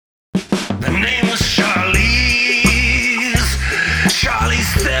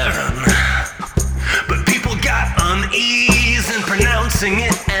missing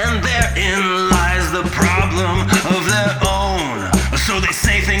it, and therein lies the problem of their own. So they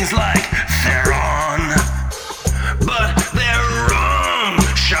say things like, they're on. But they're wrong,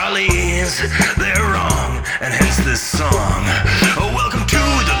 Charlize, they're wrong, and hence this song. Welcome to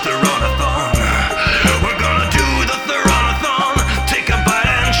the Theronathon. We're gonna do the Theronathon. Take a bite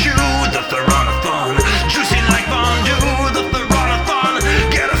and chew the Theronathon. Juicy like fondue, the Theronathon.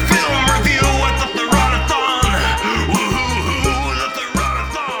 Get a film review at the Theronathon. Woohoo, the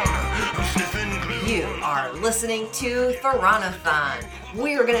Theronathon. I'm sniffing glue. You are listening to Theronathon.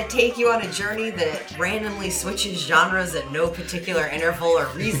 We are going to take you on a journey that randomly switches genres at no particular interval or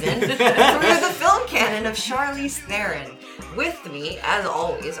reason through the film canon of Charlize Theron. With me, as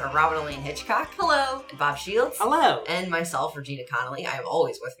always, are Robin Elaine Hitchcock. Hello. And Bob Shields. Hello. And myself, Regina Connolly. I am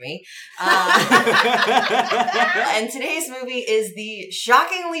always with me. And today's movie is the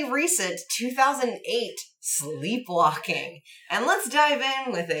shockingly recent 2008 Sleepwalking. And let's dive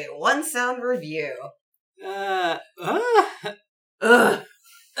in with a one-sound review. No.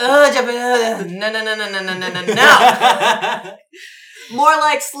 More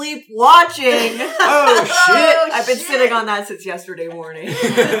like sleep watching. Oh, shit. I've been sitting on that since yesterday morning.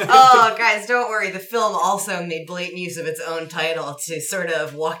 Oh, guys, don't worry. The film also made blatant use of its own title to sort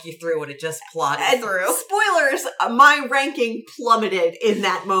of walk you through what it just plotted through. Spoilers, my ranking plummeted in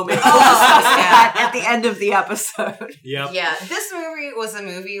that moment. Oh, yeah. At the end of the episode. Yep. Yeah, this movie was a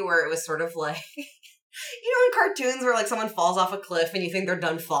movie where it was sort of like... You know in cartoons where, like, someone falls off a cliff and you think they're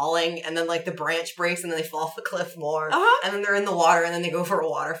done falling, and then, like, the branch breaks and then they fall off the cliff more, and then they're in the water and then they go for a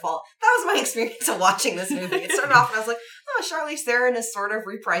waterfall. That was my experience of watching this movie. It started off and I was like, oh, Charlize Theron is sort of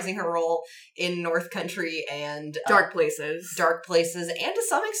reprising her role in North Country and... Dark Places. And to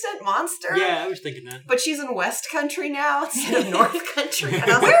some extent, Monster. Yeah, I was thinking that. But she's in West Country now instead of North Country. And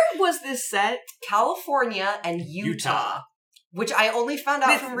I was like, Where was this set? California and Utah. Which I only found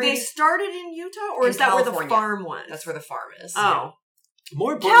out from reading. They started in Utah, or In is that where the California. farm was? That's where the farm is. Oh.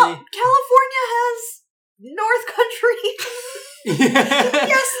 More importantly... California has North Country. Yes,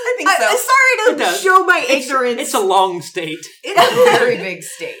 I think so. Sorry It to does. show my ignorance. It's a long state. It's a very big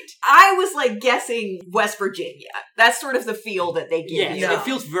state. I was like guessing West Virginia. That's sort of the feel that they give Yes, you. it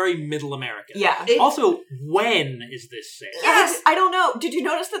feels very middle America. Yeah. Also, when is this set? Yes. I don't know. Did you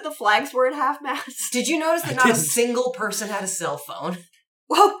notice that the flags were at half-mast? Did you notice that not a single person had a cell phone?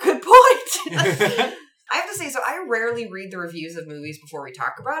 Well, good point. I have to say, so I rarely read the reviews of movies before we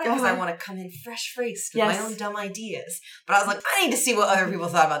talk about it because I want to come in fresh-faced with my own dumb ideas. But I was like, I need to see what other people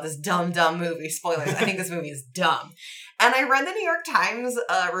thought about this dumb movie. Spoilers. I think this movie is dumb. And I read the New York Times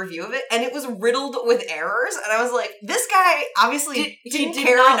review of it, and it was riddled with errors. And I was like, this guy obviously didn't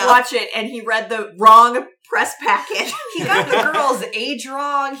care not enough. watch it, and he read the wrong press packet. He got the girl's age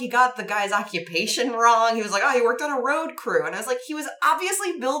wrong. He got the guy's occupation wrong. He was like, oh, he worked on a road crew. And I was like, he was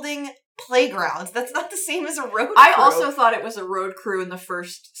obviously building playgrounds. That's not the same as a road crew. I also thought it was a road crew in the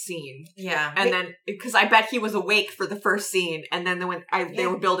first scene. Yeah. And then, because I bet he was awake for the first scene, and then when they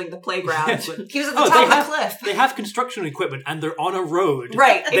were building the playground. He was at the top of the cliff. They have construction equipment, and they're on a road.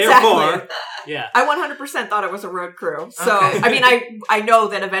 Right, Therefore, exactly. Yeah. I 100% thought it was a road crew. So, Okay. I mean, I know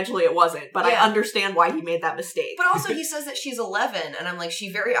that eventually it wasn't, but Yeah. I understand why he made that mistake. But also he says that she's 11, and I'm like, she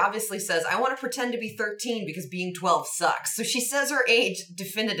very obviously says, I want to pretend to be 13 because being 12 sucks. So she says her age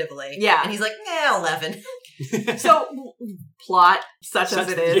definitively. Yeah. And he's like, 11. So, plot, such as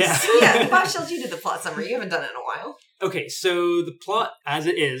it is. Yeah. Yeah, Bob Shields, you did the plot summary. You haven't done it in a while. Okay, so the plot, as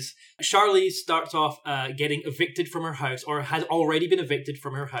it is, Charlize starts off getting evicted from her house, or has already been evicted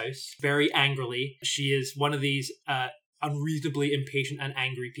from her house, very angrily. She is one of these unreasonably impatient and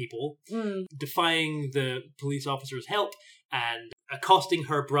angry people, defying the police officer's help and accosting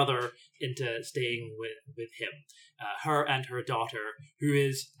her brother into staying with him. Her and her daughter, who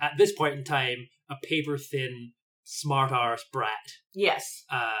is, at this point in time, a paper-thin, smart-arse brat. Yes.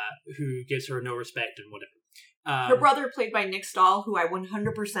 Who gives her no respect and whatever. Her brother, played by Nick Stahl, who I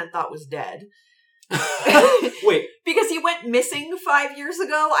 100% thought was dead. Wait. Because he went missing 5 years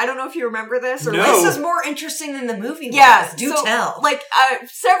ago. I don't know if you remember this. Or No. This is more interesting than the movie was. Yeah, Do so, tell. Like,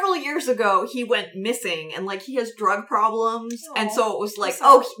 several years ago, he went missing, and, like, he has drug problems, and so it was like,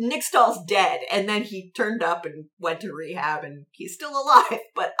 Nick Stahl's dead, and then he turned up and went to rehab, and he's still alive,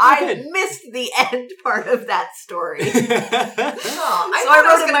 but I missed the end part of that story. I I thought it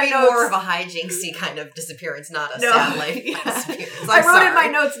was wrote in going my to be notes- more of a hijinksy kind of disappearance, not a sad life disappearance. I wrote in my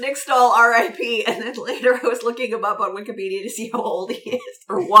notes, Nick Stahl, R.I.P., and then later I was looking him up on Wikipedia to see how old he is,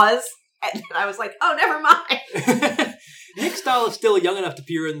 or was, and then I was like, oh, never mind. Nick Stahl is still young enough to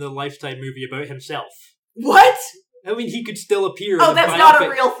appear in the Lifetime movie about himself. What? I mean, he could still appear in Oh, a that's not a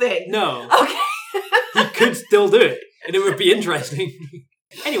biopic. real thing. No. Okay. He could still do it. And it would be interesting.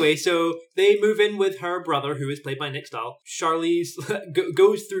 Anyway, so they move in with her brother, who is played by Nick Stahl. Charlize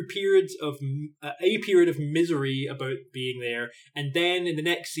goes through a period of misery about being there, and then in the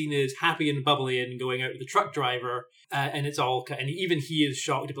next scene is happy and bubbly and going out with the truck driver, and it's all, and even he is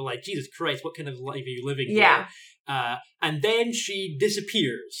shocked about like, Jesus Christ, what kind of life are you living here? And then she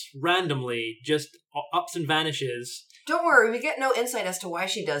disappears randomly, just ups and vanishes. Don't worry, we get no insight as to why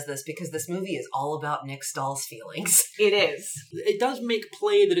she does this, because this movie is all about Nick Stahl's feelings. It is. It does make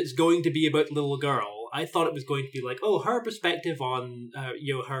play that it's going to be about the little girl. I thought it was going to be like, her perspective on,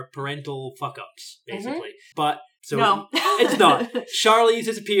 her parental fuck-ups, basically. Mm-hmm. But, so, no. It's not. Charlize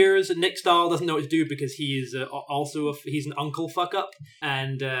disappears, and Nick Stahl doesn't know what to do because he is he's an uncle fuck-up,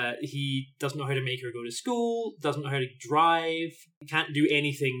 and he doesn't know how to make her go to school, doesn't know how to drive, can't do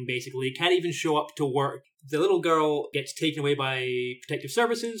anything, basically, can't even show up to work. The little girl gets taken away by protective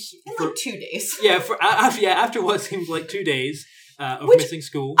services in like 2 days. Yeah, after what seems like 2 days of missing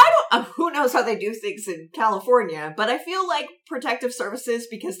school. Who knows how they do things in California, but I feel like protective services,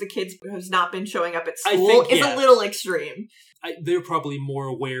 because the kids has not been showing up at school, is a little extreme. They're probably more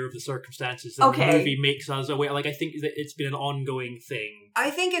aware of the circumstances than the movie makes us aware. Like, I think that it's been an ongoing thing.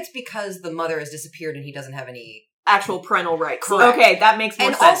 I think it's because the mother has disappeared and he doesn't have any actual parental rights. Correct. Okay, that makes more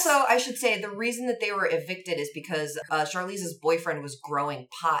sense. And also, I should say, the reason that they were evicted is because Charlize's boyfriend was growing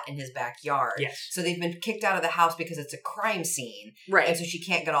pot in his backyard. Yes. So they've been kicked out of the house because it's a crime scene. Right. And so she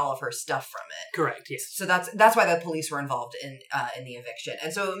can't get all of her stuff from it. Correct, yes. So that's why the police were involved in the eviction.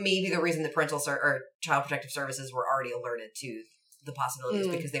 And so maybe the reason the parental or child protective services were already alerted to the possibilities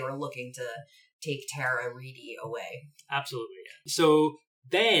because they were looking to take Tara Reedy away. Absolutely. So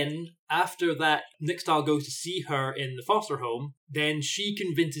then, after that, Nick Stahl goes to see her in the foster home. Then she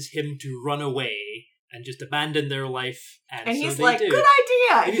convinces him to run away and just abandon their life. And so he's they like, do. good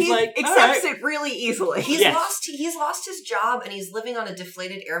idea. And he's like, accepts it really easily. He's lost his job, and he's living on a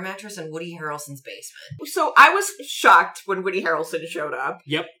deflated air mattress in Woody Harrelson's basement. So I was shocked when Woody Harrelson showed up.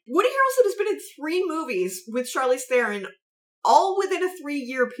 Yep. Woody Harrelson has been in 3 movies with Charlize Theron, all within a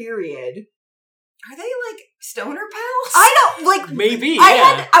 3-year period. Are they like stoner pals? I don't like. Maybe.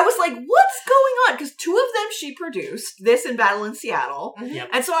 I was like, what's going on? Because 2 of them she produced, this and Battle in Seattle,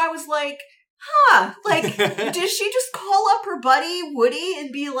 and so I was like, like, did she just call up her buddy Woody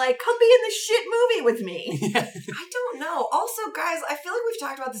and be like, come be in this shit movie with me? I don't know. Also, guys, I feel like we've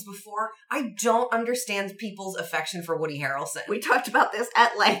talked about this before. I don't understand people's affection for Woody Harrelson. We talked about this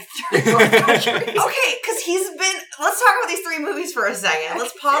at length during North Country. Okay, because let's talk about these 3 movies for a second.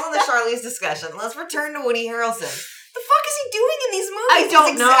 Let's pause on the Charlize discussion. Let's return to Woody Harrelson. The fuck is he doing in these movies? I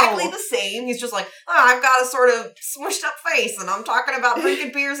don't He's exactly the same. He's just like, I've got a sort of smushed up face, and I'm talking about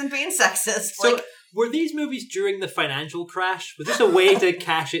drinking beers and being sexist. So, were these movies during the financial crash? Was this a way to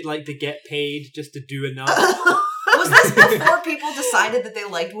cash it, like to get paid just to do enough? Was this before people decided that they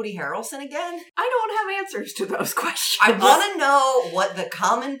liked Woody Harrelson again? I don't have answers to those questions. I want to know what the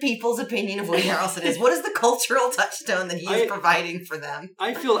common people's opinion of Woody Harrelson is. What is the cultural touchstone that he is providing for them?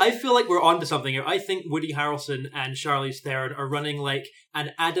 I feel like we're onto something here. I think Woody Harrelson and Charlize Theron are running like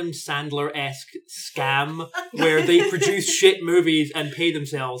an Adam Sandler-esque scam where they produce shit movies and pay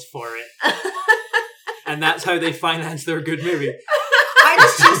themselves for it. And that's how they finance their good movie. I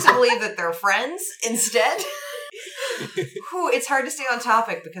just choose to believe that they're friends instead. It's hard to stay on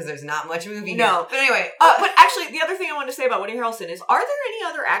topic because there's not much movie here. But anyway. But actually, the other thing I want to say about Woody Harrelson is, are there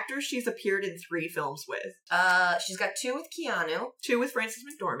any other actors she's appeared in 3 films with? She's got 2 with Keanu. 2 with Frances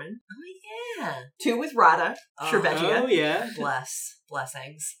McDormand. Oh, yeah. 2 with Rada. Sherbetchia. Oh, yeah.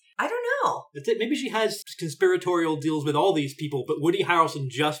 Blessings. I don't know. That's it. Maybe she has conspiratorial deals with all these people, but Woody Harrelson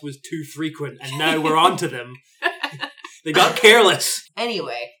just was too frequent, and now we're on to them. They got careless.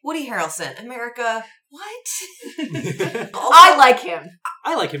 Anyway, Woody Harrelson, America. What? I like him.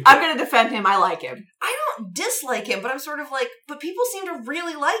 I like him too. I'm going to defend him. I like him. I don't dislike him, but I'm sort of like, but people seem to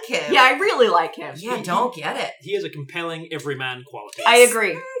really like him. Yeah, I really like him. Yeah, I don't get it. He has a compelling everyman quality. I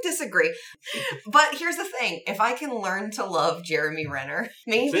agree. Disagree. But here's the thing. If I can learn to love Jeremy Renner,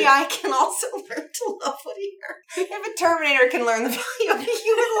 maybe I can also learn to love Woody Harrelson. If a Terminator can learn the value of a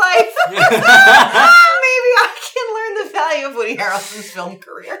human life, maybe I can learn the value of Woody Harrelson's film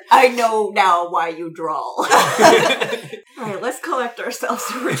career. I know now why you draw. All right, let's collect ourselves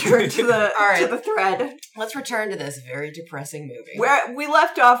and return to the thread. Let's return to this very depressing movie. Where we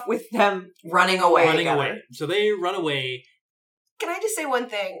left off with them running away. So they run away. Can I just say one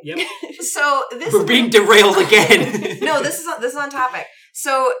thing? Yep. So this we're being derailed again. No, this is on topic.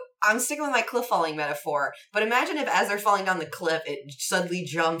 So I'm sticking with my cliff falling metaphor, but imagine if as they're falling down the cliff, it suddenly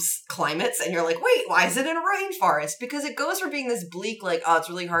jumps climates and you're like, wait, why is it in a rainforest? Because it goes from being this bleak, like, oh, it's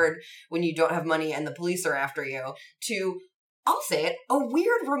really hard when you don't have money and the police are after you, to, I'll say it, a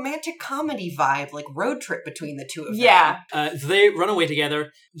weird romantic comedy vibe, like road trip between the two of them. Yeah. They run away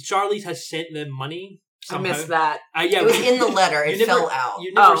together. Charlize has sent them money. Somehow. I missed that. It was in the letter. It fell out.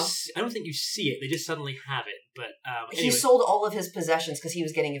 I don't think you see it. They just suddenly have it. But anyway. He sold all of his possessions because he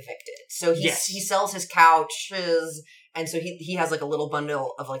was getting evicted. So he sells his couches, and so he has like a little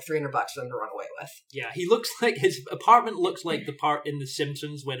bundle of like $300 for them to run away with. Yeah, he looks like his apartment looks like the part in The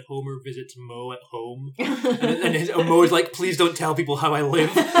Simpsons when Homer visits Moe at home, and Moe is like, "Please don't tell people how I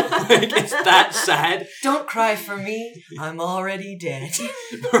live." Like, it's that sad. Don't cry for me. I'm already dead.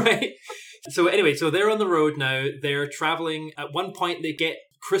 Right. So anyway, so they're on the road now. They're traveling. At one point, they get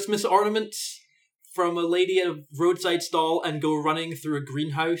Christmas ornaments from a lady at a roadside stall and go running through a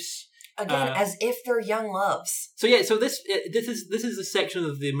greenhouse. Again, as if they're young loves. So yeah, so this is the section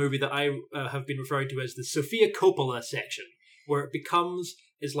of the movie that I have been referring to as the Sofia Coppola section, where it becomes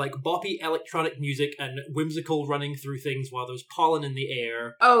is like boppy electronic music and whimsical running through things while there's pollen in the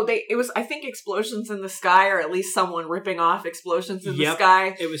air. Oh, it was, I think, explosions in the sky, or at least someone ripping off explosions in the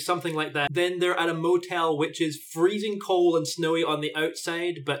sky. It was something like that. Then they're at a motel which is freezing cold and snowy on the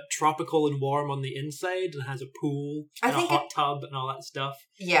outside, but tropical and warm on the inside, and has a pool and a hot tub and all that stuff.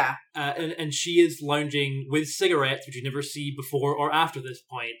 Yeah. And she is lounging with cigarettes, which you never see before or after this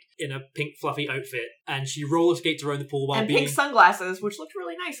point, in a pink fluffy outfit, and she roller skates around the pool while pink sunglasses, which looked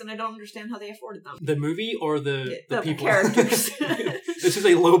really nice, and I don't understand how they afforded them. The movie or the people? Characters. This is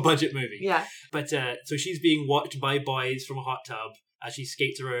a low budget movie. Yeah. But so she's being watched by boys from a hot tub as she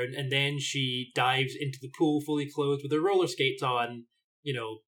skates around, and then she dives into the pool fully clothed with her roller skates on,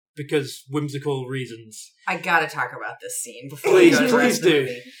 because whimsical reasons. I gotta talk about this scene before please do.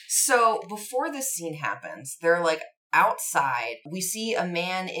 Movie. So before this scene happens, they're like outside. We see a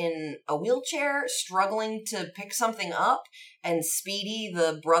man in a wheelchair struggling to pick something up, and Speedy,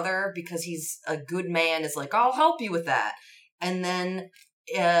 the brother, because he's a good man, is like, "I'll help you with that." And then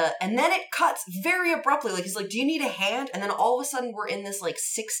it cuts very abruptly. Like, he's like, "Do you need a hand?" And then all of a sudden we're in this like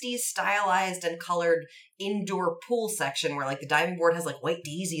 60s stylized and colored indoor pool section where like the diving board has like white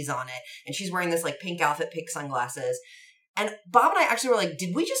daisies on it, and she's wearing this like pink outfit, pink sunglasses. And Bob and I actually were like,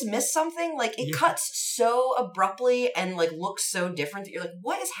 did we just miss something? Like, it cuts so abruptly and like looks so different that you're like,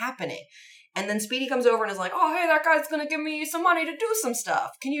 what is happening? And then Speedy comes over and is like, oh, hey, that guy's going to give me some money to do some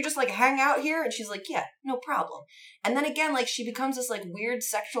stuff. Can you just, like, hang out here? And she's like, yeah, no problem. And then again, like, she becomes this, like, weird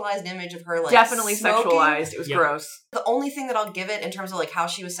sexualized image of her, like, definitely smoking. Sexualized. It was gross. The only thing that I'll give it in terms of, like, how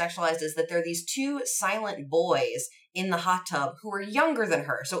she was sexualized is that there are these two silent boys in the hot tub who are younger than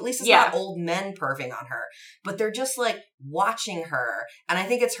her. So at least it's not old men perving on her. But they're just, like, watching her. And I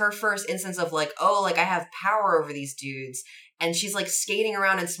think it's her first instance of, like, oh, like, I have power over these dudes. And she's like skating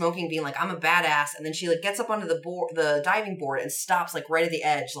around and smoking, being like, I'm a badass. And then she like gets up onto the diving board and stops like right at the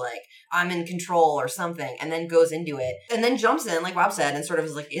edge, like, I'm in control or something, and then goes into it. And then jumps in, like Rob said, and sort of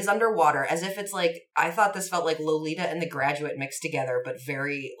is underwater, as if it's like, I thought this felt like Lolita and The Graduate mixed together, but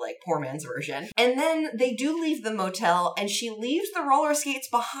very like poor man's version. And then they do leave the motel, and she leaves the roller skates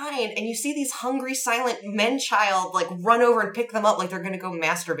behind, and you see these hungry, silent men-child like run over and pick them up like they're gonna go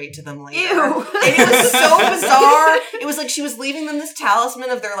masturbate to them later. Ew. And it was so bizarre. It was like she was leaving them this talisman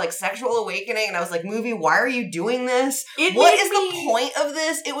of their like sexual awakening, and I was like, movie, why are you doing this? What is the point of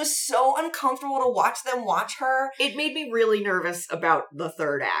this? It was so uncomfortable to watch them watch her. It made me really nervous about the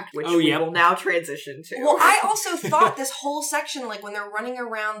third act, which we will now transition to. Well, I also thought this whole section, like when they're running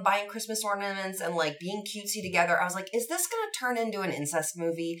around buying Christmas ornaments and like being cutesy together, I was like, is this going to turn into an incest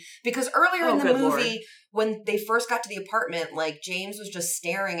movie? Because earlier in the movie, when they first got to the apartment, like, James was just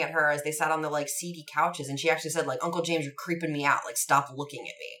staring at her as they sat on the, like, seedy couches, and she actually said, like, Uncle James, you're creeping me out, like, stop looking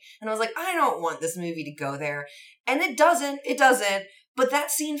at me. And I was like, I don't want this movie to go there. And it doesn't, but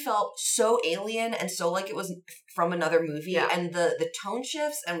that scene felt so alien and so like it was from another movie, and the tone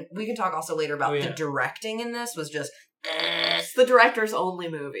shifts, and we can talk also later about the directing in this was just... It's the director's only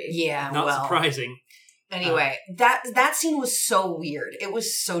movie. Yeah, Not surprising. Anyway, that scene was so weird. It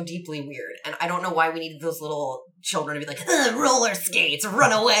was so deeply weird. And I don't know why we needed those little children to be like, roller skates,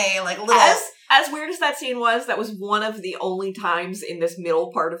 run away, like little... As weird as that scene was, that was one of the only times in this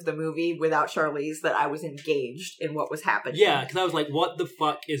middle part of the movie without Charlize that I was engaged in what was happening. Yeah, because I was like, what the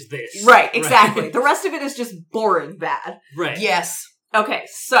fuck is this? Right, exactly. The rest of it is just boring bad. Right. Yes. Okay,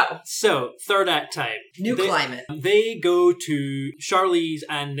 so third act time. New climate. They go to Charlize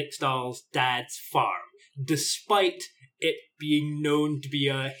and Nick Stahl's dad's farm, despite it being known to be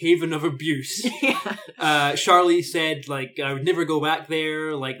a haven of abuse. Yeah. Charlie said, like, I would never go back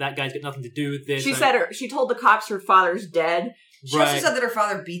there. Like, that guy's got nothing to do with this. She told the cops her father's dead. She also said that her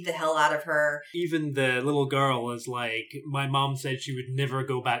father beat the hell out of her. Even the little girl was like, my mom said she would never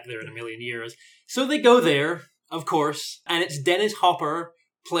go back there in a million years. So they go there, of course, and it's Dennis Hopper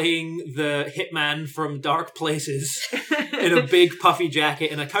playing the hitman from Dark Places in a big puffy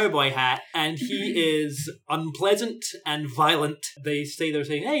jacket and a cowboy hat, and he is unpleasant and violent. They're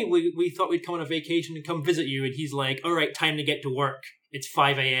saying, hey, we thought we'd come on a vacation and come visit you, and he's like, all right, time to get to work. It's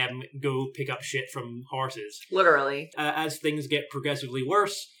 5 a.m., go pick up shit from horses. Literally. As things get progressively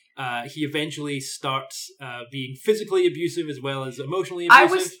worse, he eventually starts being physically abusive as well as emotionally abusive.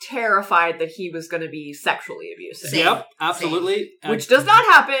 I was terrified that he was going to be sexually abusive. Yep, absolutely. Which does not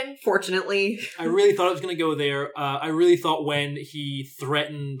happen, fortunately. I really thought it was going to go there. I really thought when he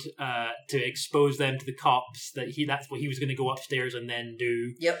threatened to expose them to the cops that's what he was going to go upstairs and then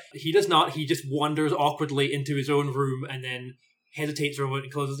do. Yep. He does not. He just wanders awkwardly into his own room and then hesitates for a moment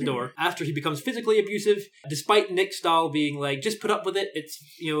and closes the door. After he becomes physically abusive, despite Nick Stahl being like, just put up with it. It's,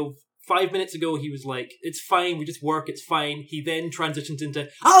 5 minutes ago he was like, it's fine, we just work, it's fine. He then transitions into,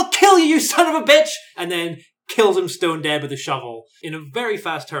 I'll kill you, you son of a bitch! And then kills him stone dead with a shovel in a very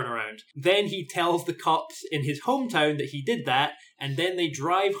fast turnaround. Then he tells the cops in his hometown that he did that, and then they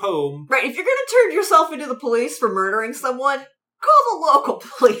drive home. Right, if you're going to turn yourself into the police for murdering someone, call the local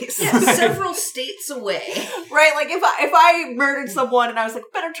police. Yeah, several states away. Right, like if I murdered someone and I was like,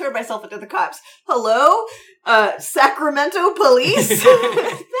 better turn myself into the cops. Hello? Sacramento police?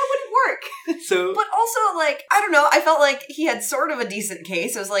 That wouldn't work. So, but also, like, I don't know, I felt like he had sort of a decent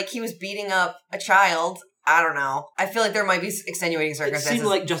case. It was like he was beating up a child. I don't know. I feel like there might be extenuating circumstances. It seemed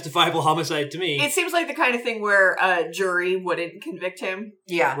like justifiable homicide to me. It seems like the kind of thing where a jury wouldn't convict him.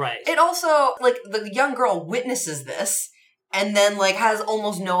 Yeah. Right. It also, like, the young girl witnesses this, and then, like, has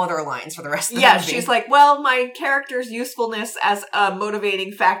almost no other lines for the rest of the movie. Yeah, she's like, well, my character's usefulness as a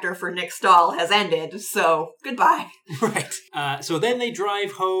motivating factor for Nick Stahl has ended, so goodbye. Right. So then they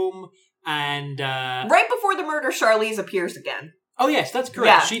drive home, and... right before the murder, Charlize appears again. Oh, yes, that's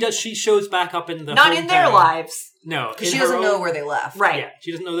correct. Yeah. She shows back up in the Not in their lives. No. Because she doesn't know where they left. Right. Yeah,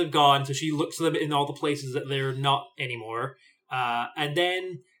 she doesn't know they've gone, so she looks for them in all the places that they're not anymore. And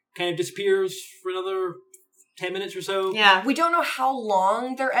then kind of disappears for another 10 minutes or so. Yeah. We don't know how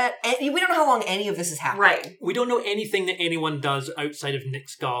long they're at. We don't know how long any of this is happening. Right. We don't know anything that anyone does outside of Nick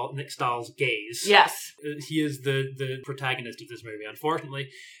Stahl's gaze. Yes. He is the protagonist of this movie, unfortunately.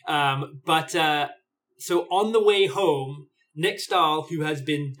 So on the way home, Nick Stahl, who has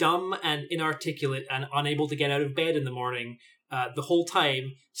been dumb and inarticulate and unable to get out of bed in the morning the whole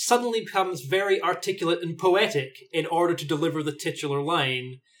time, suddenly becomes very articulate and poetic in order to deliver the titular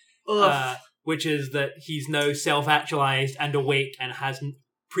line. Which is that he's now self-actualized and awake and hasn't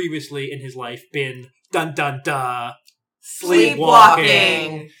previously in his life been dun-dun-dun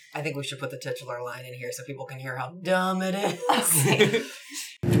sleepwalking. I think we should put the titular line in here so people can hear how dumb it is.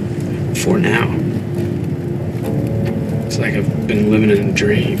 For now. It's like I've been living in a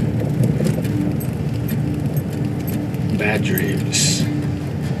dream. Bad dreams.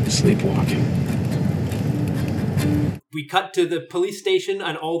 Sleepwalking. We cut to the police station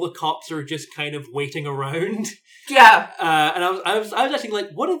and all the cops are just kind of waiting around. Yeah. And I was actually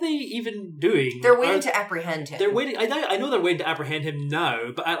like, what are they even doing? They're waiting to apprehend him. They're waiting. I know they're waiting to apprehend him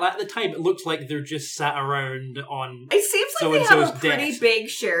now, but at the time it looks like they're just sat around on. It seems like they have a pretty desk. big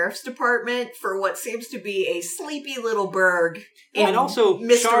sheriff's department for what seems to be a sleepy little burg in and also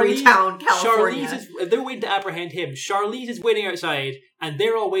Mystery Town, California. They're waiting to apprehend him. Charlize is waiting outside, and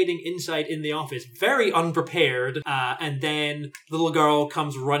they're all waiting inside in the office, very unprepared. And then the little girl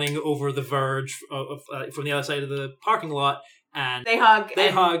comes running over the verge from the other side of the parking lot, and they hug,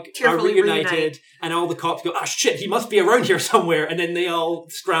 are reunited, and all the cops go, "Ah, shit! He must be around here somewhere!" And then they all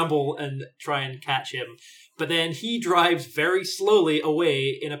scramble and try and catch him. But then he drives very slowly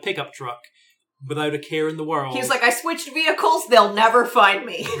away in a pickup truck without a care in the world. He's like, "I switched vehicles; they'll never find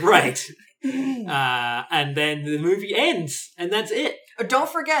me." Right. And then the movie ends, and that's it. Don't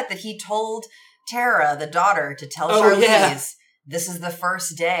forget that he told Tara, the daughter, to tell Charlize, this is the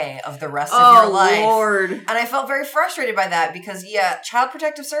first day of the rest of your life. Oh, Lord. And I felt very frustrated by that because, Child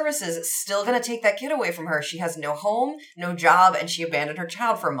Protective Services is still going to take that kid away from her. She has no home, no job, and she abandoned her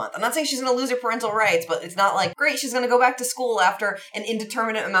child for a month. I'm not saying she's going to lose her parental rights, but it's not like, great, she's going to go back to school after an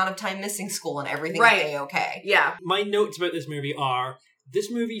indeterminate amount of time missing school and everything's A-okay. Yeah. My notes about this movie are, this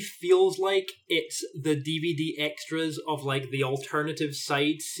movie feels like it's the DVD extras of like the alternative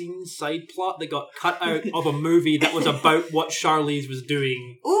side plot that got cut out of a movie that was about what Charlize was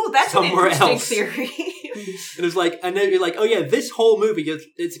doing. Ooh, that's somewhere an interesting else. theory. it was like, and then you're like, oh yeah, this whole movie,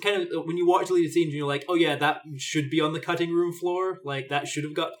 it's kind of, when you watch the lead scenes, and you're like, oh yeah, that should be on the cutting room floor. Like, that should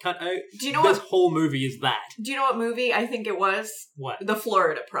have got cut out. Do you know this whole movie is that. Do you know what movie I think it was? What? The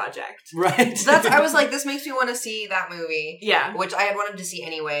Florida Project. Right. I was like, this makes me want to see that movie. Yeah. Which I had wanted to see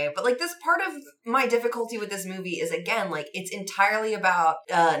anyway. But like, this part of my difficulty with this movie is, again, like, it's entirely about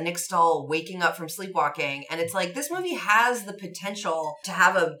Nick Stahl waking up from sleepwalking. And it's like, this movie has the potential to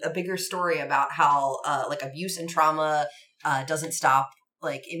have a bigger story about how like abuse and trauma doesn't stop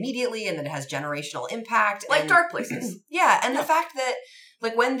like immediately, and then it has generational impact. Like and, Dark Places. Yeah, and the fact that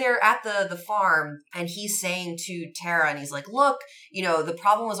like when they're at the farm and he's saying to Tara, and he's like, look, you know, the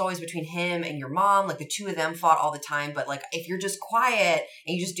problem was always between him and your mom. Like, the two of them fought all the time. But like, if you're just quiet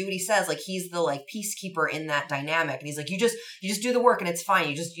and you just do what he says, like, he's the like peacekeeper in that dynamic. And he's like, you just do the work and it's fine.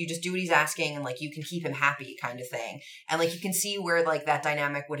 You just do what he's asking, and like, you can keep him happy, kind of thing. And like, you can see where like that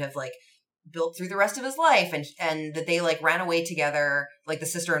dynamic would have like built through the rest of his life, and that they like ran away together, like the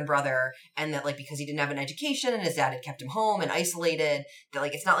sister and brother, and that like because he didn't have an education and his dad had kept him home and isolated, that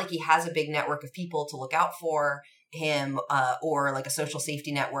like it's not like he has a big network of people to look out for him or like a social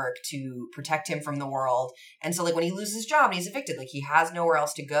safety network to protect him from the world. And so like when he loses his job and he's evicted, like he has nowhere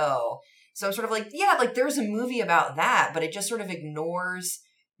else to go. So I'm sort of like, yeah, like there's a movie about that, but it just sort of ignores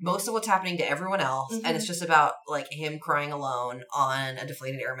most of what's happening to everyone else. Mm-hmm. And it's just about like him crying alone on a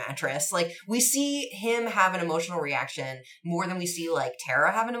deflated air mattress. Like, we see him have an emotional reaction more than we see like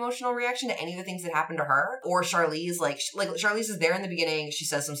Tara have an emotional reaction to any of the things that happen to her. Or Charlize, like Charlize is there in the beginning, she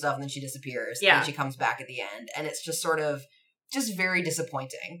says some stuff and then she disappears. Yeah. And she comes back at the end. And it's just sort of just very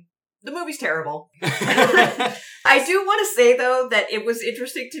disappointing. The movie's terrible. I do want to say, though, that it was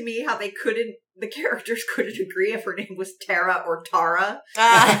interesting to me how the characters couldn't agree if her name was Tara or Tara.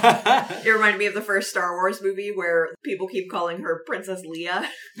 It reminded me of the first Star Wars movie where people keep calling her Princess Leia.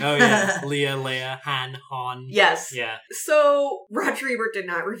 Oh, yeah. Leia, Han. Yes. Yeah. So, Roger Ebert did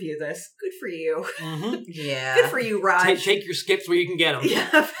not review this. Good for you. Mm-hmm. Yeah. Good for you, Raj. Take your skips where you can get them.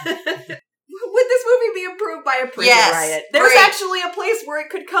 Yeah. Would this movie be approved by a prison riot? There's actually a place where it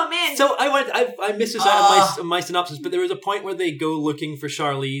could come in. So I missed this out of my synopsis, but there was a point where they go looking for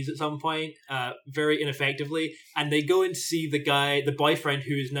Charlize at some point, very ineffectively, and they go and see the boyfriend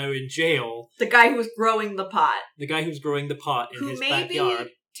who is now in jail. The guy who was growing the pot. The guy who's growing the pot in his backyard.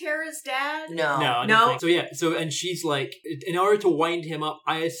 Tara's dad? No, I don't think. So yeah, and she's like, in order to wind him up,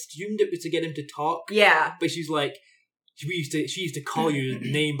 I assumed it was to get him to talk. Yeah. But she's like, she used to call you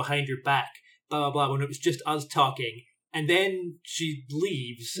the name behind your back. Blah, blah, blah, when it was just us talking. And then she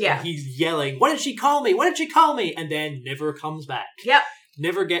leaves. Yeah. And he's yelling, what did she call me? What did she call me? And then never comes back. Yep.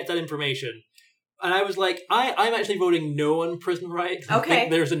 Never gets that information. And I was like, I'm actually voting no on Prison Riot. Okay. I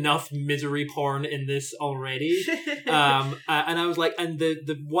think there's enough misery porn in this already. And I was like, and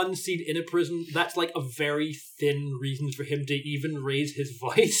the one scene in a prison, that's like a very thin reason for him to even raise his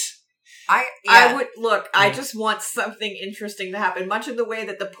voice. I just want something interesting to happen. Much of the way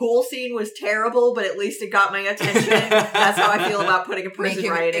that the pool scene was terrible, but at least it got my attention. That's how I feel about putting a prison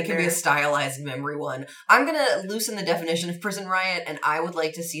riot in there. It can be a stylized memory one. I'm going to loosen the definition of prison riot, and I would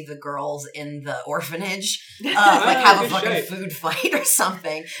like to see the girls in the orphanage have a fucking food fight or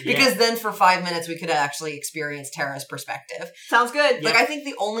something. Because then for 5 minutes we could actually experience Tara's perspective. Sounds good. Like, I think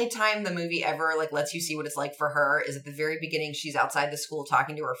the only time the movie ever like lets you see what it's like for her is at the very beginning. She's outside the school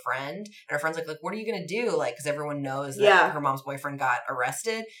talking to her friend. And her friend's like, what are you going to do? Like, because everyone knows that her mom's boyfriend got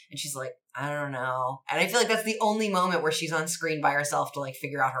arrested. And she's like, I don't know. And I feel like that's the only moment where she's on screen by herself to, like,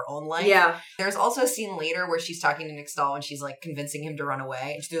 figure out her own life. Yeah. There's also a scene later where she's talking to Nick Stahl and she's, like, convincing him to run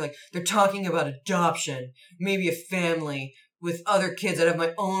away. And they're like, they're talking about adoption, maybe a family with other kids. I'd have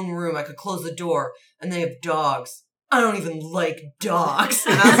my own room. I could close the door. And they have dogs. I don't even like dogs.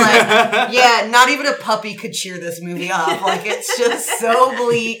 And I was like, yeah, not even a puppy could cheer this movie up. Like, it's just so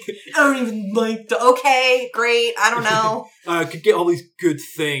bleak. I don't even like okay, great, I don't know. I could get all these good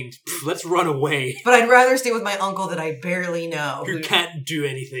things. Let's run away. But I'd rather stay with my uncle that I barely know. Who can't do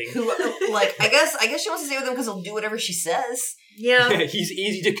anything. Who, like, I guess she wants to stay with him because he'll do whatever she says. Yeah. He's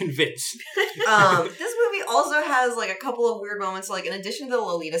easy to convince. This movie also has, like, a couple of weird moments. Like, in addition to the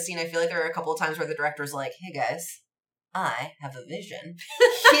Lolita scene, I feel like there are a couple of times where the director's like, hey, guys, I have a vision.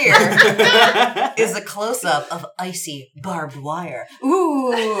 Here is a close-up of icy barbed wire.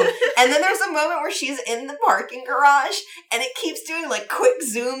 Ooh. And then there's a moment where she's in the parking garage and it keeps doing like quick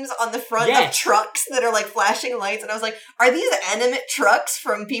zooms on the front of trucks that are like flashing lights. And I was like, are these animate trucks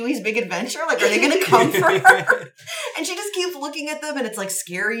from Pee-wee's Big Adventure? Like, are they going to come for her? And she just keeps looking at them and it's like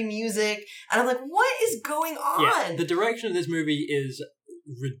scary music. And I'm like, what is going on? Yeah, the direction of this movie is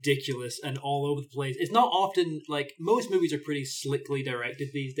ridiculous and all over the place. It's not often, like, most movies are pretty slickly directed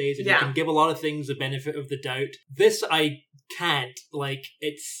these days, and you can give a lot of things the benefit of the doubt. This, I can't. Like,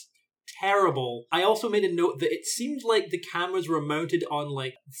 it's terrible. I also made a note that it seemed like the cameras were mounted on,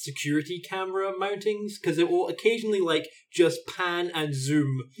 like, security camera mountings, because it will occasionally, like, just pan and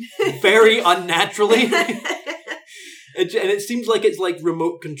zoom very unnaturally. And it seems like it's, like,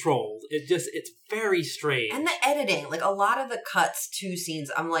 remote controlled. It's very strange. And the editing, like, a lot of the cuts to scenes,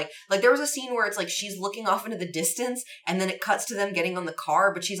 I'm like, there was a scene where it's like she's looking off into the distance, and then it cuts to them getting on the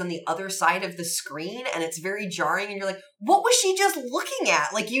car, but she's on the other side of the screen, and it's very jarring, and you're like, what was she just looking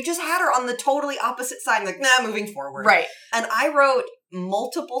at? Like, you just had her on the totally opposite side, and like, nah, moving forward. Right. And I wrote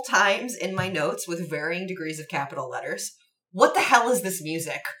multiple times in my notes with varying degrees of capital letters, what the hell is this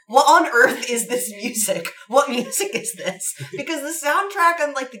music? What on earth is this music? What music is this? Because the soundtrack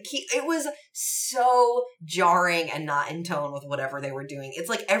and like the key, it was so jarring and not in tone with whatever they were doing. It's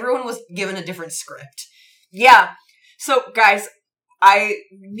like everyone was given a different script. Yeah. So, guys, I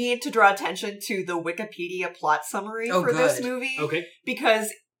need to draw attention to the Wikipedia plot summary for this movie. Okay.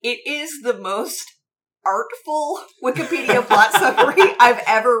 Because it is the most artful Wikipedia plot summary I've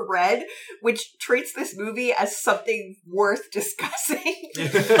ever read, which treats this movie as something worth discussing.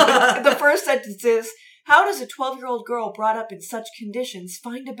 The first sentence is, how does a 12-year-old girl brought up in such conditions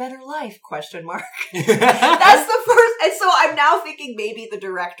find a better life? ? That's the first, and so I'm now thinking maybe the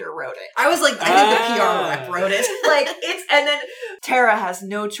director wrote it. I was like, I think the PR rep wrote it. And then Tara has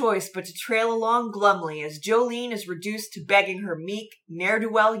no choice but to trail along glumly as Jolene is reduced to begging her meek,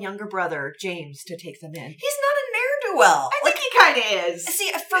 ne'er-do-well younger brother, James, to take them in. He's not a ne'er-do-well. I think he kind of is. See,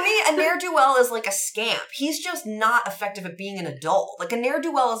 for me, a ne'er-do-well is like a scamp. He's just not effective at being an adult. Like, a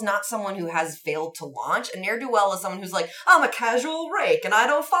ne'er-do-well is not someone who has failed to launch. A ne'er-do-well is someone who's like, I'm a casual rake and I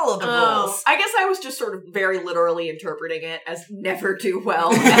don't follow the rules. I guess I was just sort of very literally interpreting it as never do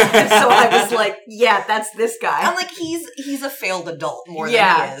well. And so I was like, yeah, that's this guy. I'm like, he's a failed adult more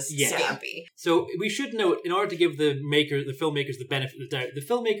than he is scampy. So we should note, in order to give the filmmakers the benefit of the doubt,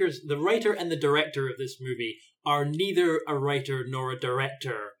 the writer and the director of this movie are neither a writer nor a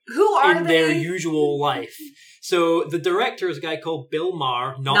director. Who are in they? their usual life. So the director is a guy called Bill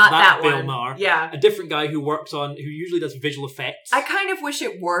Maher, not that Bill one. Maher. Yeah. A different guy who usually does visual effects. I kind of wish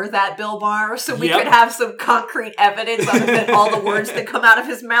it were that Bill Maher so we could have some concrete evidence other than all the words that come out of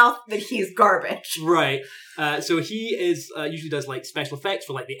his mouth that he's garbage. Right. So he is usually does like special effects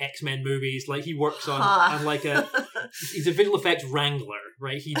for like the X-Men movies. Like he works on like he's a visual effects wrangler,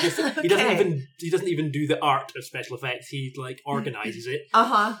 right? He doesn't even do the art of special effects. He like organizes it.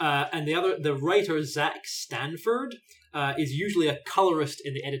 And the writer Zach Stanford is usually a colorist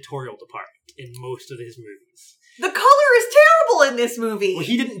in the editorial department in most of his movies. The color is terrible in this movie. Well,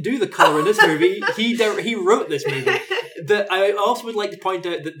 he didn't do the color in this movie. He wrote this movie. I also would like to point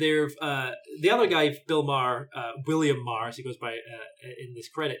out that the other guy, Bill Maher, William Maher, as he goes by in this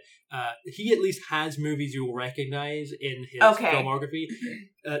credit, he at least has movies you will recognize in his filmography.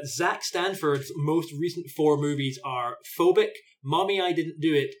 Zach Stanford's most recent 4 movies are Phobic, Mommy, I Didn't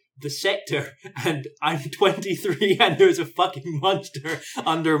Do It, The Sector, and I'm 23 and there's a fucking monster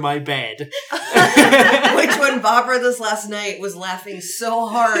under my bed. Which, when Bob read this last night, was laughing so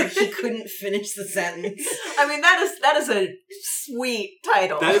hard he couldn't finish the sentence. I mean, that is a sweet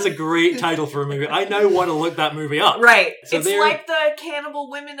title. That is a great title for a movie. I now want to look that movie up. Right. So it's like the Cannibal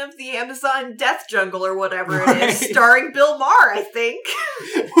Women of the Amazon Death Jungle or whatever it is, starring Bill Maher, I think.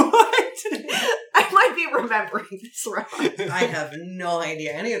 What? I might be remembering this wrong. I have no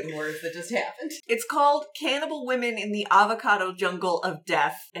idea any of the words that just happened. It's called Cannibal Women in the Avocado Jungle of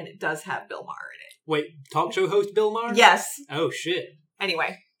Death, and it does have Bill Maher in it. Wait, talk show host Bill Maher? Yes. Oh, shit.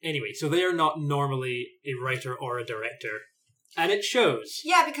 Anyway, so they are not normally a writer or a director. And it shows.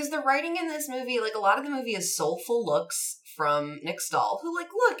 Yeah, because the writing in this movie, like, a lot of the movie is soulful looks from Nick Stahl, who, like,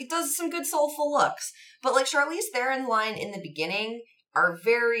 look, it does some good soulful looks. But, like, Charlize Theron's line in the beginning are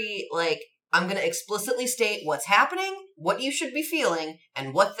very, like, I'm going to explicitly state what's happening, what you should be feeling,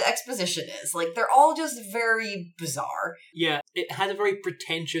 and what the exposition is. Like, they're all just very bizarre. Yeah, it has a very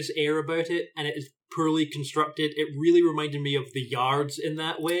pretentious air about it, and it is poorly constructed. It really reminded me of The Yards in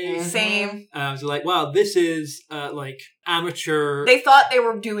that way. Mm-hmm. Same. I was like, wow, this is, like, amateur... They thought they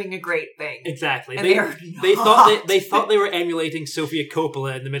were doing a great thing. Exactly. And they thought they were emulating Sofia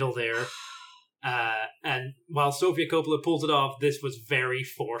Coppola in the middle there. And while Sofia Coppola pulls it off, this was very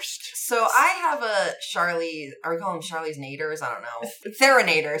forced. So I have a Charlize, are we calling them Charlize Naders? I don't know.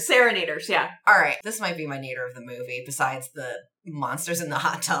 Theronators. Serenaders, yeah. Alright, this might be my nader of the movie, besides the monsters in the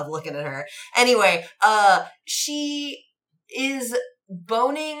hot tub looking at her. Anyway, she is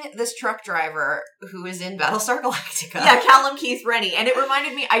boning this truck driver who is in Battlestar Galactica. Yeah, Callum Keith Rennie. And it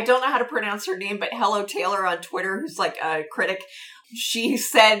reminded me, I don't know how to pronounce her name, but Hello Taylor on Twitter, who's like a critic, she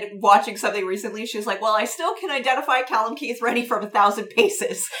said, watching something recently, she was like, well, I still can identify Callum Keith Rennie from 1,000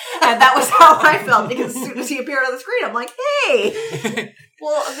 Paces. And that was how I felt, because as soon as he appeared on the screen, I'm like, hey!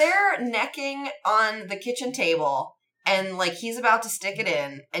 Well, they're necking on the kitchen table, and, like, he's about to stick it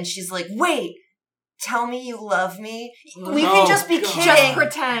in, and she's like, wait, tell me you love me? We can just be kidding. Just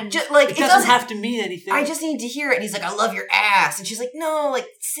pretend. Like, it doesn't have to mean anything. I just need to hear it. And he's like, I love your ass. And she's like, no, like,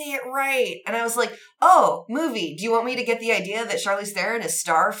 say it right. And I was like, oh, movie, do you want me to get the idea that Charlize Theron is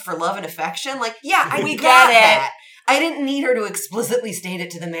starved for love and affection? Like, yeah, we got that. I didn't need her to explicitly state it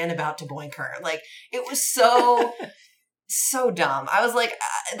to the man about to boink her. Like, it was so... so dumb. I was like,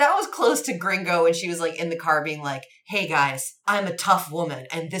 that was close to Gringo when she was like in the car being like, hey guys, I'm a tough woman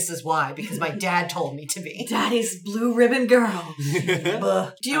and this is why, because my dad told me to be. Daddy's blue ribbon girl.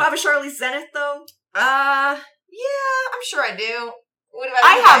 Do you have a Charlize Zenith though? Yeah, I'm sure I do. What about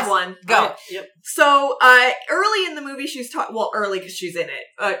I you guys? have one. Go. Yep. So, early in the movie, she's early because she's in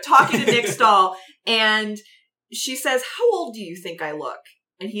it, talking to Nick Stahl, and she says, how old do you think I look?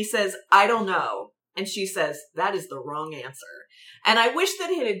 And he says, I don't know. And she says, that is the wrong answer. And I wish that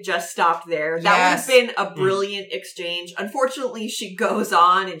it had just stopped there. That would have been a brilliant exchange. Unfortunately, she goes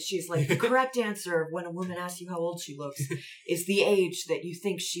on and she's like, the correct answer when a woman asks you how old she looks is the age that you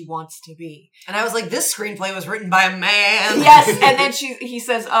think she wants to be. And I was like, this screenplay was written by a man. Yes. And then he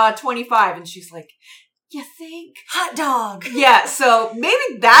says, 25. And she's like, you think? Hot dog. Yeah, so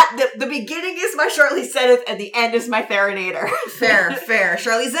maybe that, the beginning is my Charlize Zenith and the end is my Therinator. Fair.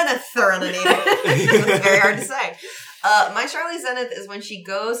 Charlize Zenith Therinator. It's very hard to say. My Charlize Zenith is when she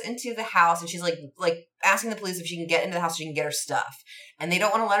goes into the house and she's like asking the police if she can get into the house so she can get her stuff. And they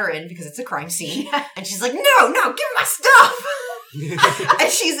don't want to let her in because it's a crime scene. Yeah. And she's like, no, give me my stuff.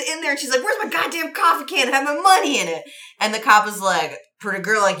 And she's in there and she's like, where's my goddamn coffee can? I have my money in it. And the cop is like, pretty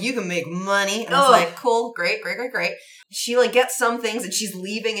girl like you can make money. And I was like, cool, great. She like gets some things and she's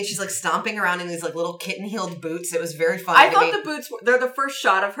leaving and she's like stomping around in these like little kitten heeled boots. It was very funny. I thought the boots they're the first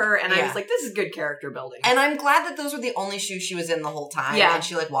shot of her and I was like, this is good character building. And I'm glad that those were the only shoes she was in the whole time. Yeah. And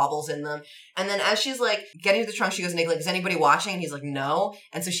she like wobbles in them. And then as she's like getting to the trunk, she goes, Nick, like, is anybody watching? And he's like, no.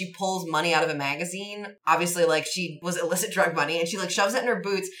 And so she pulls money out of a magazine. Obviously, like she was illicit drug money and she like shoves it in her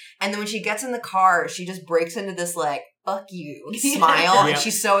boots. And then when she gets in the car, she just breaks into this like, fuck you smile. And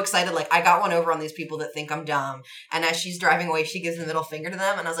she's so excited. Like, I got one over on these people that think I'm dumb. And as she's driving away, she gives the middle finger to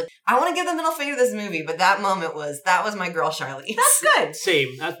them. And I was like, I want to give the middle finger to this movie. But that moment that was my girl, Charlize. That's good.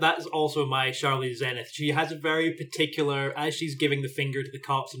 Same. That's also my Charlize Zenith. She has a very particular, as she's giving the finger to the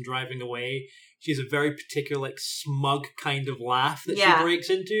cops and driving away, she has a very particular, like, smug kind of laugh that she breaks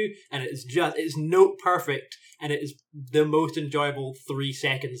into. And it's note perfect. And it is the most enjoyable 3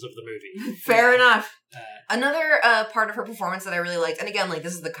 seconds of the movie. Fair enough. Another part of her performance that I really liked, and again, like,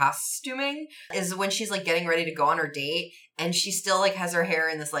 this is the costuming, is when she's, like, getting ready to go on her date, and she still, like, has her hair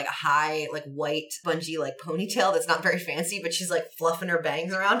in this, like, high, like, white, spongy, like, ponytail that's not very fancy, but she's, like, fluffing her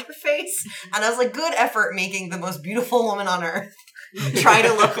bangs around her face. And I was like, good effort making the most beautiful woman on earth try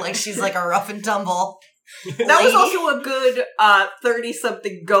to look like she's, like, a rough and tumble That was also a good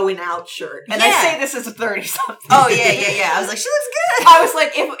 30-something going out shirt. And I say this as a 30-something. Oh, yeah. I was like, she looks good. I was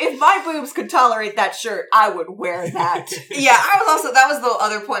like, if my boobs could tolerate that shirt, I would wear that. Yeah, that was the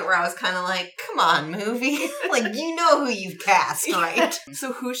other point where I was kind of like, come on, movie. Like, you know who you've cast, right?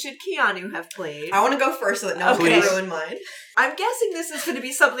 So who should Keanu have played? I want to go first so that no one can ruin mine. I'm guessing this is going to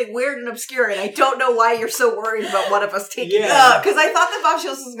be something weird and obscure, and I don't know why you're so worried about one of us taking it. Because I thought that Bob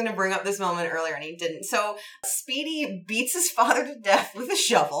Shields was going to bring up this moment earlier, and he didn't. So Speedy beats his father to death with a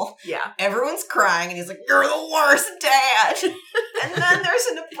shovel. Yeah. Everyone's crying, and he's like, "You're the worst, Dad!" And then there's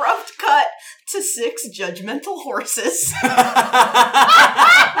an abrupt cut to 6 judgmental horses.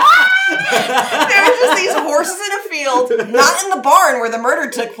 There's just these horses in a field, not in the barn where the murder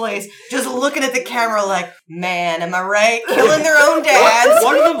took place, just looking at the camera like, man, am I right? Killing their own dads.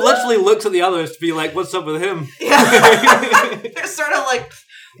 One of them literally looks at the others to be like, what's up with him? Yeah. They're sort of like,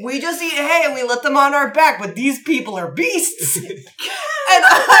 we just eat hay and we let them on our back, but these people are beasts. And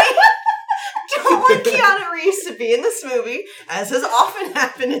I don't want Keanu Reeves to be in this movie, as has often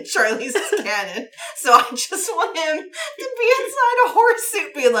happened in Charlize's canon. So I just want him to be inside a horse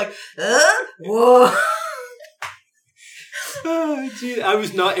suit being like, whoa. Oh, gee, I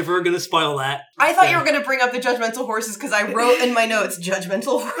was not ever going to spoil that. I thought you were going to bring up the judgmental horses because I wrote in my notes,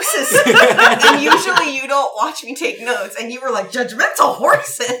 judgmental horses. And usually you don't watch me take notes. And you were like, judgmental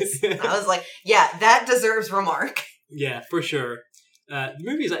horses. I was like, yeah, that deserves remark. Yeah, for sure. The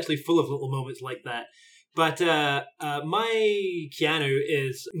movie is actually full of little moments like that. But my Keanu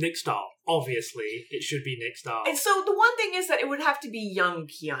is Nick Stahl. Obviously, it should be Nick Stahl. And so the one thing is that it would have to be young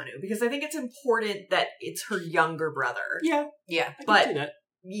Keanu, because I think it's important that it's her younger brother. Yeah, Yeah. I But- can see that.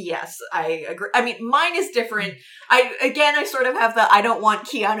 Yes, I agree. I mean, mine is different. I sort of have the I don't want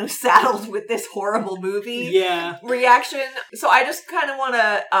Keanu saddled with this horrible movie Yeah. reaction. So I just kind of want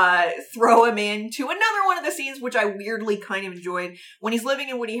to throw him into another one of the scenes, which I weirdly kind of enjoyed, when he's living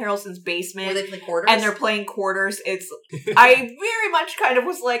in Woody Harrelson's Where basement they play quarters. and they're playing quarters. I very much kind of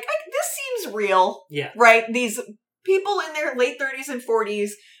was like, this seems real, Yeah. right? These people in their late 30s and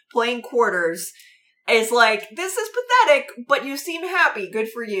 40s playing quarters. It's like, this is pathetic, but you seem happy. Good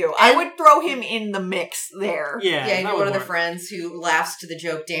for you. I And- would throw him in the mix there. Yeah, Yeah, that you're would one of the work. friends who laughs to the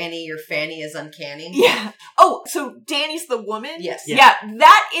joke, Danny, your fanny is uncanny. Yeah. Oh, so Danny's the woman? Yes. Yeah,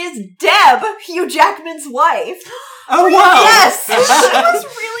 that is Deb, Hugh Jackman's wife. Oh, wow! Yes! She was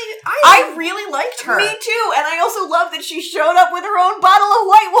really, I really liked her. Me too, and I also love that she showed up with her own bottle of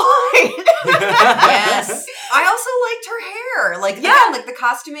white wine. Yes. I also liked her hair. Like, Yeah. again, like the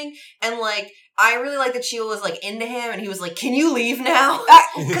costuming, and like, I really liked that Sheila was like into him, and he was like, "Can you leave now?"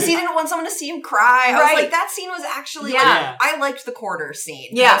 Because he didn't want someone to see him cry. I Right. was like, that scene was actually Yeah. like, I liked the quarter scene.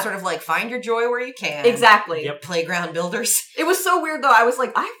 Yeah. That was sort of like, find your joy where you can. Exactly. Yep. Playground builders. It was so weird though. I was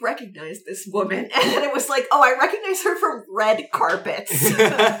like, I recognize this woman. And then it was like, oh, I recognize her from red carpets.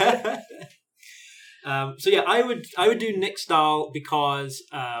 So yeah, I would do Nick Stahl because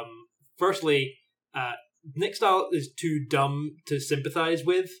firstly, Nick Stahl is too dumb to sympathize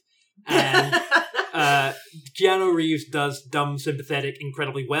with, and Keanu Reeves does dumb sympathetic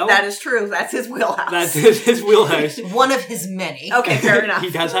incredibly well. That is true. That's his wheelhouse. That's his wheelhouse. One of his many. Okay, fair enough. He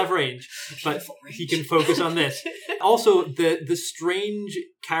does have range, but Beautiful range. he can focus on this. Also, the strange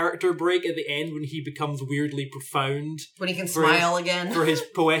character break at the end when he becomes weirdly profound When he can For smile again. for his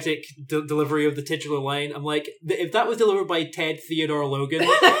poetic delivery of the titular line. I'm like, if that was delivered by Ted Theodore Logan,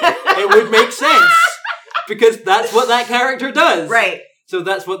 it would make sense because that's what that character does. Right. So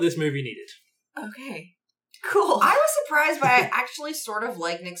that's what this movie needed. Okay. Cool. I was surprised, but I actually sort of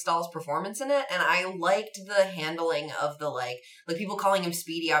liked Nick Stahl's performance in it, and I liked the handling of the, like people calling him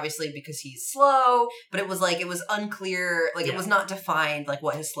Speedy, obviously, because he's slow, but it was unclear, like, Yeah. it was not defined, like,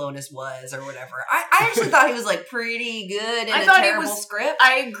 what his slowness was, or whatever. I actually thought he was, like, pretty good in I a thought he terrible was- script.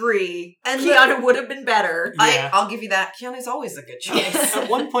 I agree. And Keanu would have been better. Yeah. I'll give you that. Keanu's always a good choice. At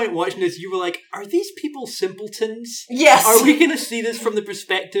one point watching this, you were like, are these people simpletons? Yes. Are we going to see this from the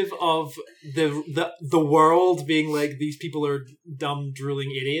perspective of the world being like, these people are dumb, drooling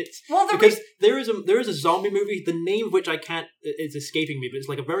idiots? Well, Because there is a zombie movie, the name of which it's escaping me, but it's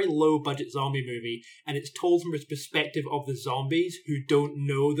like a very low budget zombie movie, and it's told from the perspective of the zombies who don't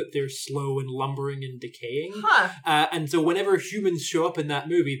know that they're slow and lumbering and decaying. Huh. And so whenever humans show up in that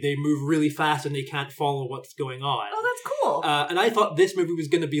movie, they move really fast and they can't follow what's going on. Oh, that's cool. And I thought this movie was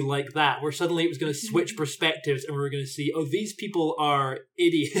going to be like that, where suddenly it was going to switch perspectives and we were going to see, oh, these people are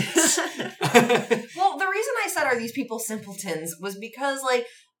idiots. Well, the reason I said, are these people simpletons, was because, like,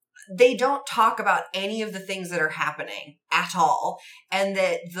 they don't talk about any of the things that are happening at all. And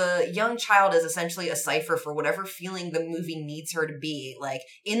that the young child is essentially a cipher for whatever feeling the movie needs her to be. Like,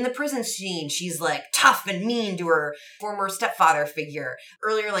 in the prison scene, she's, like, tough and mean to her former stepfather figure.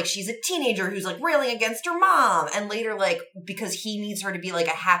 Earlier, like, she's a teenager who's, like, railing against her mom. And later, like, because he needs her to be, like,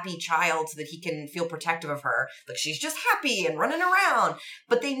 a happy child so that he can feel protective of her. Like, she's just happy and running around.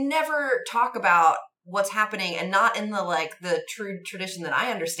 But they never talk about what's happening, and not in the, like, the true tradition that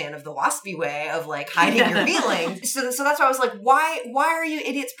I understand of the waspy way of, like, hiding your feelings. So that's why I was like, why are you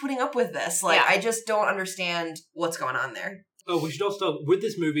idiots putting up with this? Like, Yeah. I just don't understand what's going on there. Oh, we should also, would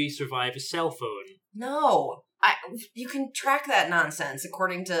this movie survive a cell phone? No. You can track that nonsense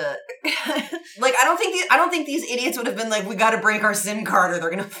according to, like, I don't think these idiots would have been like, we got to break our SIM card or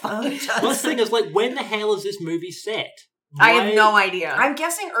they're gonna find us. Well, that's the thing is, like, when the hell is this movie set? I have no idea. I'm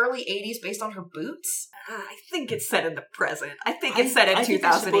guessing early 80s based on her boots. I think it's set in the present. I think it's set in I think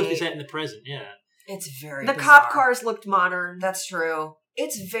it's supposed to be 2008. set in the present, yeah. It's very The bizarre. cop cars looked modern. That's true.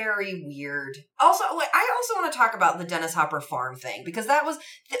 It's very weird. Also, like, I also want to talk about the Dennis Hopper farm thing, because that was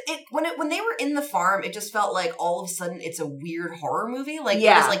when they were in the farm, it just felt like all of a sudden it's a weird horror movie. Like, it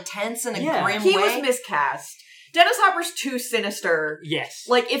Yeah. was like tense in a Yeah. grim He way. was miscast. Dennis Hopper's too sinister. Yes.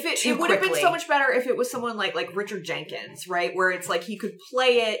 Like, if it Too would have been quickly. so much better if it was someone like Richard Jenkins, right? Where it's like he could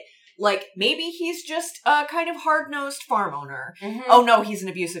play it like maybe he's just a kind of hard-nosed farm owner. Mhm. Oh no, he's an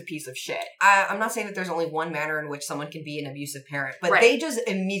abusive piece of shit. I'm not saying that there's only one manner in which someone can be an abusive parent, but Right. they just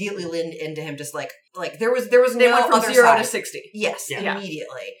immediately leaned into him, just like there was They no went from other 0 side. to 60. Yes, Yeah.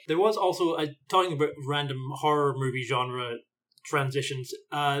 immediately. There was also, talking about random horror movie genre transitions.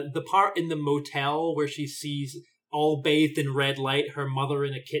 The part in the motel where she sees, all bathed in red light, her mother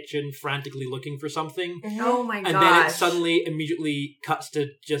in a kitchen frantically looking for something. Oh my gosh. And then it suddenly immediately cuts to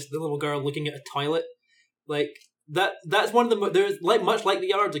just the little girl looking at a toilet. Like, that's one of the... There's much like The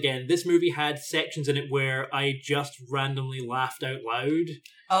Yards again, this movie had sections in it where I just randomly laughed out loud.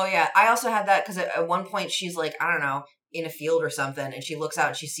 Oh, yeah. I also had that because at one point she's like, I don't know, in a field or something, and she looks out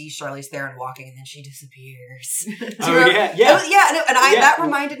and she sees Charlize Theron walking, and then she disappears. That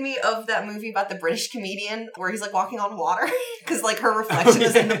reminded me of that movie about the British comedian where he's like walking on water because like her reflection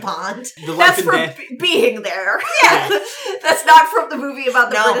is in the pond. That's from being there. Yeah, that's not from the movie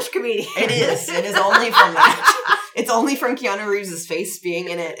about the British comedian. It is. It is only from that. It's only from Keanu Reeves' face being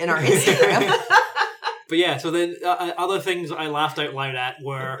in it in our Instagram. But yeah, so then other things I laughed out loud at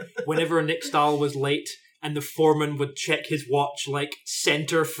were whenever Nick Stahl was late and the foreman would check his watch, like,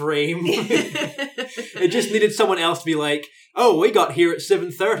 center frame. It just needed someone else to be like, oh, we got here at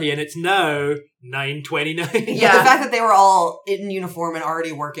 7:30 and it's now 9:29. Yeah, the fact that they were all in uniform and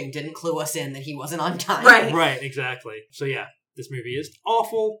already working didn't clue us in that he wasn't on time. Right, exactly. So yeah, this movie is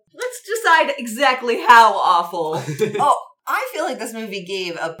awful. Let's decide exactly how awful. I feel like this movie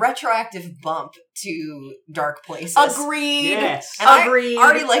gave a retroactive bump to Dark Places. Agreed. Yes. And Agreed. I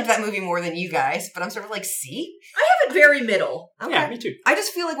already liked that movie more than you guys, but I'm sort of like, see? I have it very middle. Okay. Yeah, me too. I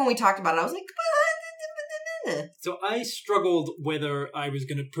just feel like when we talked about it, I was like, So I struggled whether I was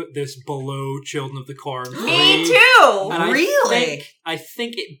going to put this below Children of the Corn 3. Me too! And Really? I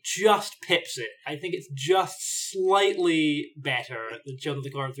think it just pips it. I think it's just slightly better than Children of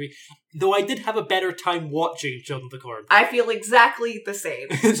the Corn 3. Though I did have a better time watching Children of the Corn 3. I feel exactly the same.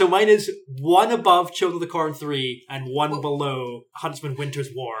 So mine is one above Children of the Corn 3 and one below Huntsman Winter's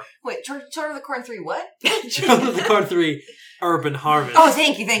War. wait, Children of the Corn 3 what? Children of the Corn 3 Urban Harvest. Oh,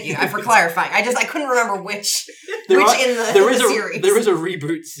 thank you for clarifying. I couldn't remember which in the series. There is a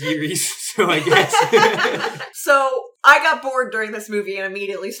reboot series, so I guess. So I got bored during this movie and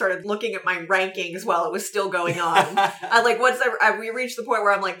immediately started looking at my rankings while it was still going on. We reached the point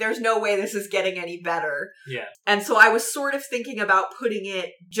where I'm like, there's no way this is getting any better. Yeah. And so I was sort of thinking about putting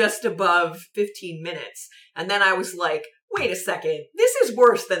it just above 15 minutes. And then I was like, wait a second, this is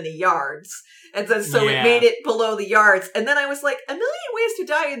worse than The Yards. And then so it made it below The Yards. And then I was like, A Million Ways to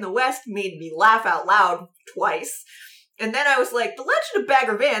Die in the West made me laugh out loud twice. And then I was like, The Legend of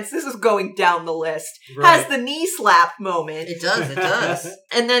Bagger Vance, this is going down the list. Right. Has the knee slap moment. It does.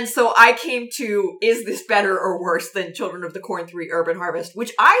 And then so I came to, is this better or worse than Children of the Corn 3 Urban Harvest,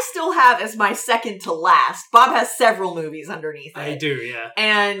 which I still have as my second to last. Bob has several movies underneath it. I do, yeah.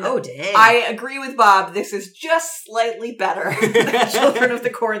 And oh, dang. I agree with Bob, this is just slightly better than Children of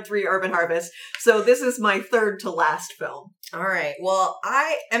the Corn 3 Urban Harvest. So this is my third to last film. All right. Well,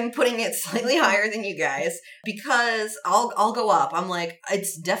 I am putting it slightly higher than you guys because I'll go up. I'm like,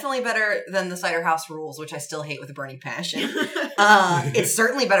 it's definitely better than The Cider House Rules, which I still hate with a burning passion. It's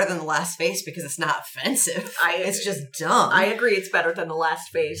certainly better than The Last Face because it's not offensive. It's just dumb. I agree it's better than The Last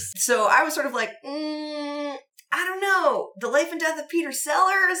Face. So I was sort of like, I don't know. The Life and Death of Peter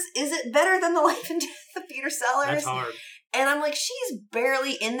Sellers? Is it better than The Life and Death of Peter Sellers? That's hard. And I'm like, she's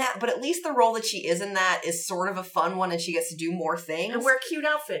barely in that, but at least the role that she is in that is sort of a fun one and she gets to do more things. And wear cute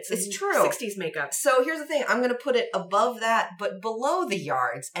outfits. It's true. 60s makeup. So here's the thing. I'm going to put it above that, but below The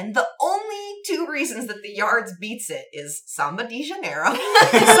Yards. And the only two reasons that The Yards beats it is Samba de Janeiro.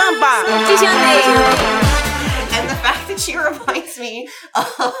 Samba de Janeiro. And the fact that she reminds me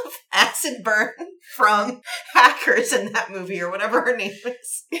of Acid Burn from Hackers in that movie, or whatever her name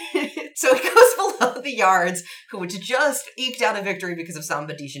is. So it goes below The Yards, which just eked out a victory because of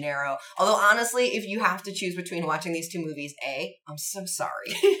Samba de Janeiro. Although, honestly, if you have to choose between watching these two movies, A, I'm so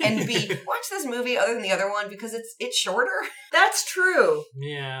sorry, and B, watch this movie other than the other one because it's shorter. That's true.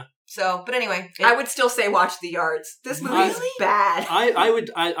 Yeah. So, but anyway. I would still say watch The Yards. This movie is bad.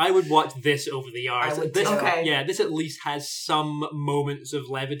 I would watch this over The Yards. I would this, too. Okay. Yeah, this at least has some moments of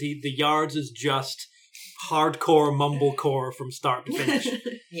levity. The Yards is just hardcore mumblecore from start to finish.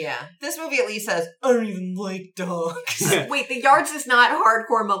 Yeah. This movie at least says, I don't even like dogs. Wait, The Yards is not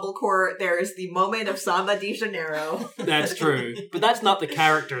hardcore mumblecore. There is the moment of Samba de Janeiro. That's true. But that's not the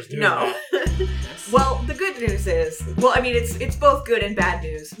characters doing No. that. Well, the good news is, it's both good and bad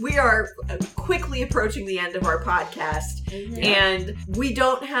news. We are quickly approaching the end of our podcast, and we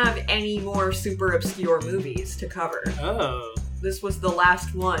don't have any more super obscure movies to cover. Oh. this was the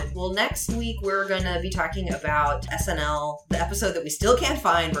last one. Well, next week we're going to be talking about SNL, the episode that we still can't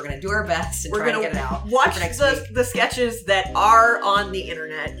find. We're going to do our best and try to get it out. Watch for next week. the sketches that are on the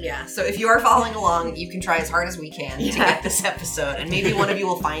internet. Yeah, so if you are following along, you can try as hard as we can to get this episode. And maybe one of you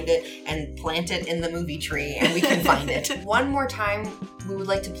will find it and plant it in the movie tree and we can find it. One more time, we would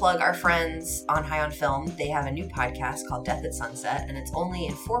like to plug our friends on High on Film. They have a new podcast called Death at Sunset, and it's only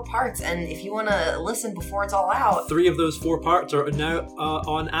in 4 parts. And if you want to listen before it's all out... 3 of those 4 parts are now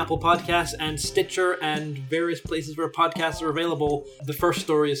on Apple Podcasts and Stitcher and various places where podcasts are available. The first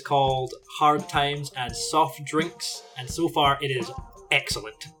story is called Hard Times and Soft Drinks, and so far it is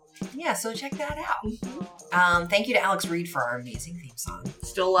excellent. Yeah, so check that out. Thank you to Alex Reed for our amazing theme song.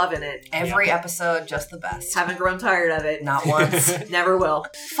 Still loving it. Every episode, just the best. Haven't grown tired of it. Not once. Never will.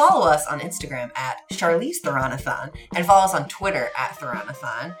 Follow us on Instagram at Charlize Theronathon and follow us on Twitter at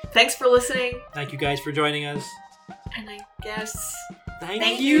Theronathon. Thanks for listening. Thank you guys for joining us. And I guess...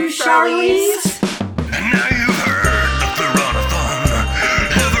 Thank you, Charlize. And now you've heard the Theronathon.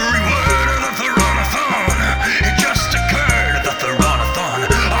 Every word of the Theronathon. It just occurred at the Theronathon.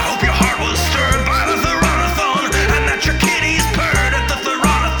 I hope your heart was stirred by the Theronathon, and that your kitties purred at the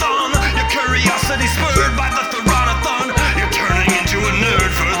Theronathon. Your curiosity spurred by the Theronathon. You're turning into a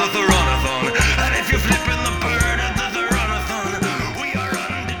nerd for the Theronathon. And if you're flipping the bird at the Theronathon, we are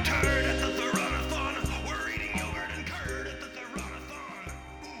undeterred at the Theronathon. We're eating yogurt and curd at the Theronathon.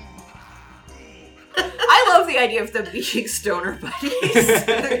 I love the idea of them being stoner buddies.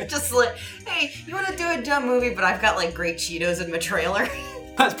 They're just like, hey, you want to do a dumb movie, but I've got like great Cheetos in my trailer.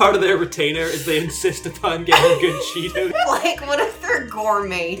 That's part of their retainer, is they insist upon getting good Cheetos. Like, what if they're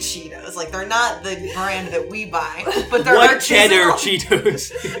gourmet Cheetos? Like, they're not the brand that we buy, but they're White cheddar artisanal.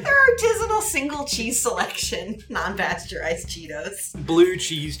 Cheetos. They're artisanal single cheese selection, non-pasteurized Cheetos. Blue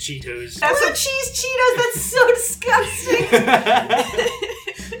cheese Cheetos. Blue cheese Cheetos? That's so disgusting.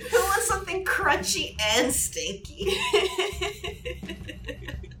 Who wants something crunchy and stinky?